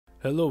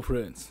Hello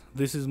friends,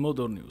 this is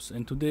Motor News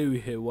and today we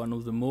have one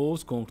of the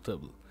most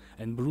comfortable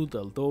and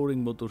brutal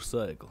touring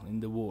motorcycle in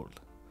the world,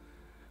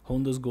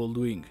 Honda's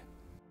Goldwing.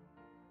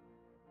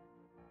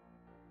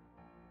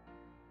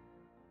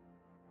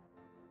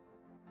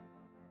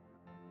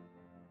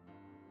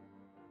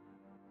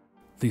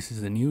 This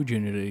is a new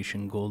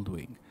generation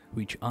Goldwing,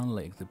 which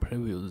unlike the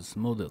previous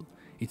model,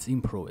 it's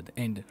improved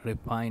and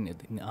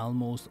refined in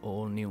almost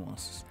all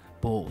nuances,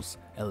 both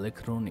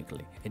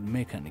electronically and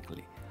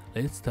mechanically.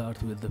 Let's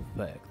start with the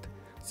fact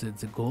that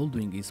the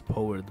Goldwing is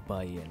powered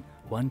by an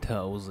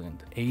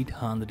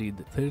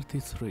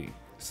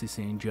 1833cc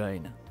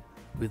engine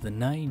with a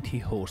 90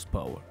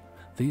 horsepower.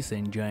 This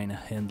engine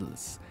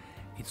handles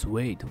its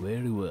weight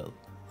very well,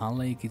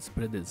 unlike its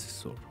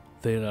predecessor.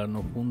 There are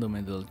no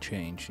fundamental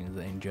changes in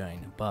the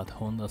engine, but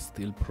Honda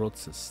still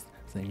processed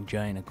the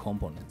engine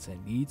components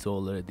and it's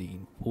already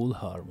in full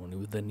harmony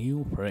with the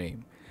new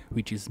frame,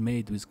 which is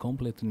made with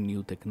completely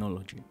new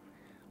technology,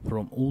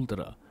 from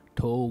ultra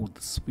tough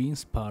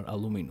twin-spar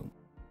aluminum.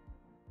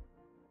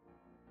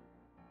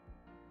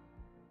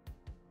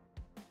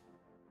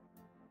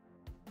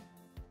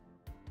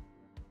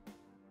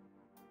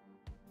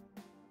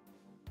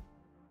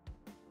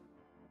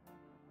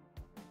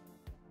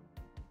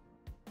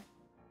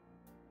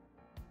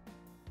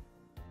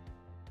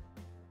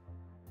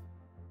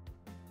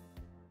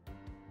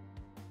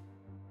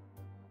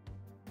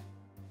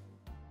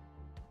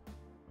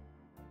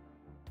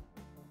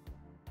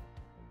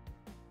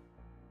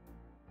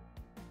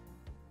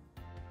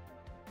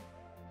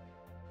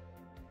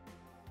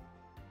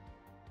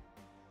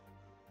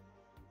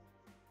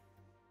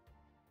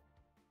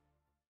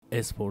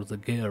 As for the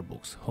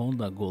gearbox,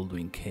 Honda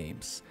Goldwing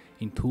comes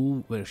in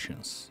two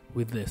versions,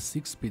 with the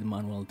 6-speed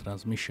manual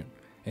transmission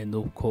and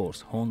of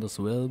course Honda's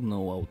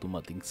well-known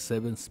automatic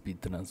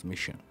 7-speed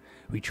transmission,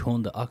 which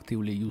Honda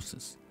actively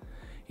uses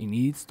in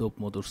its top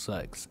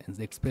motorcycles and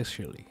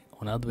especially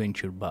on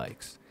adventure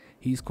bikes.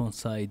 He is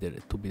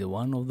considered to be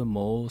one of the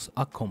most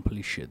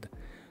accomplished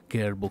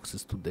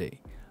gearboxes today.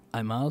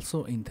 I'm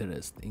also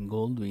interested in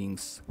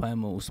Goldwing's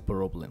famous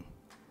problem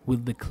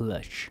with the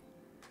clutch.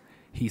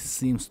 He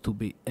seems to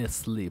be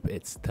asleep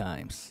at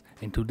times,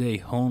 and today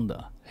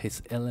Honda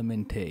has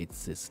eliminated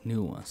this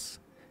nuance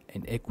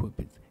and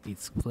equipped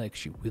its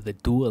flagship with a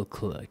dual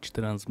clutch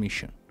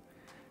transmission.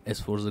 As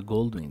for the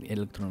Goldwing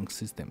electronic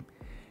system,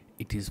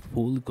 it is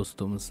fully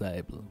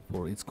customizable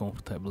for its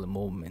comfortable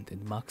movement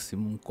and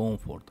maximum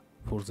comfort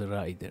for the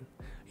rider.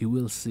 You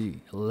will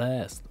see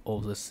less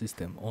of the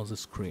system on the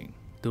screen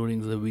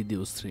during the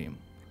video stream.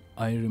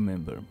 I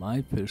remember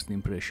my first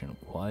impression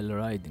while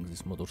riding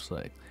this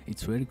motorcycle.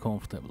 It's very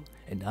comfortable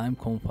and I'm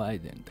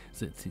confident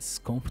that it's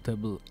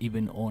comfortable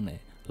even on a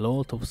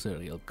lot of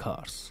serial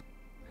cars.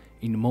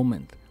 In a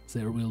moment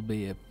there will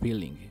be a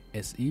feeling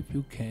as if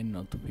you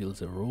cannot feel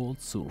the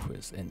road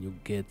surface and you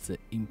get the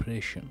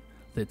impression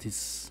that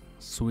it's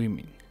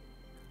swimming.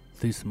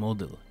 This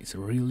model is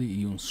really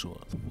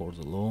unusual for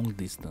the long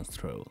distance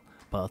travel,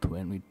 but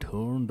when we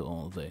turned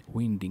on the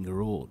winding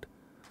road,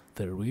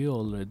 there we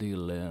already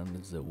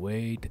learned the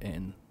weight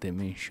and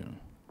dimension.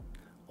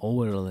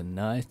 Overall a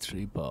nice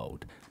trip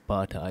out,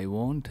 but I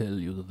won't tell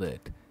you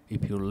that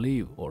if you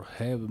live or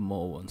have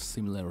moved on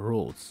similar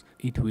roads,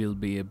 it will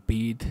be a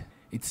bit.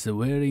 It's a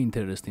very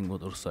interesting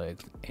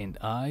motorcycle and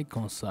I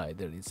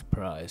consider its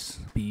price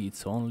be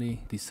its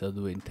only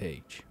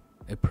disadvantage.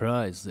 A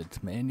price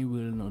that many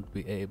will not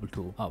be able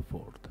to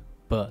afford.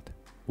 But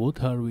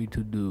what are we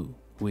to do?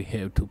 We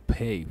have to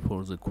pay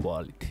for the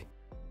quality.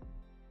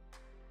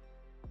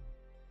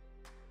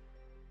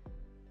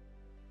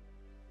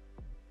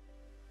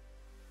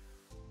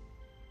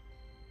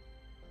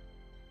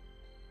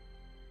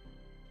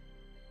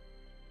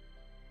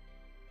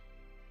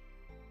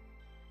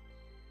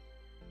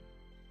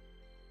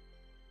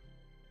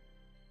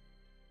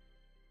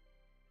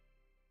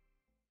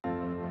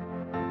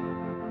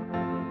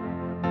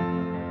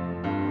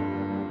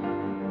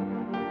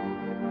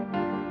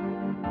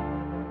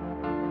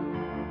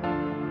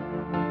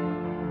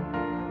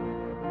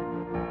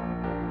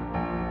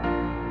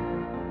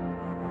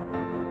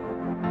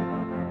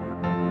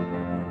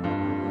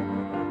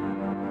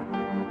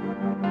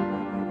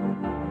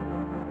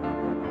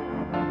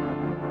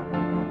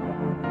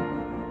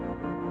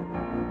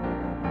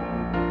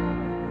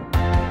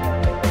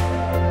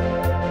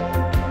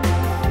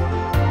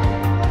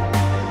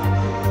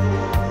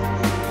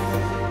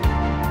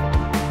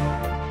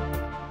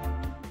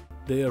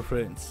 Dear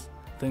friends,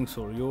 thanks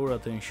for your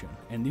attention,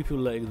 and if you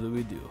like the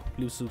video,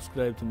 please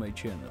subscribe to my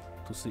channel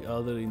to see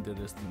other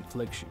interesting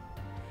flagship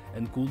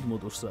and cool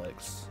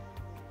motorcycles.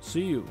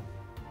 See you!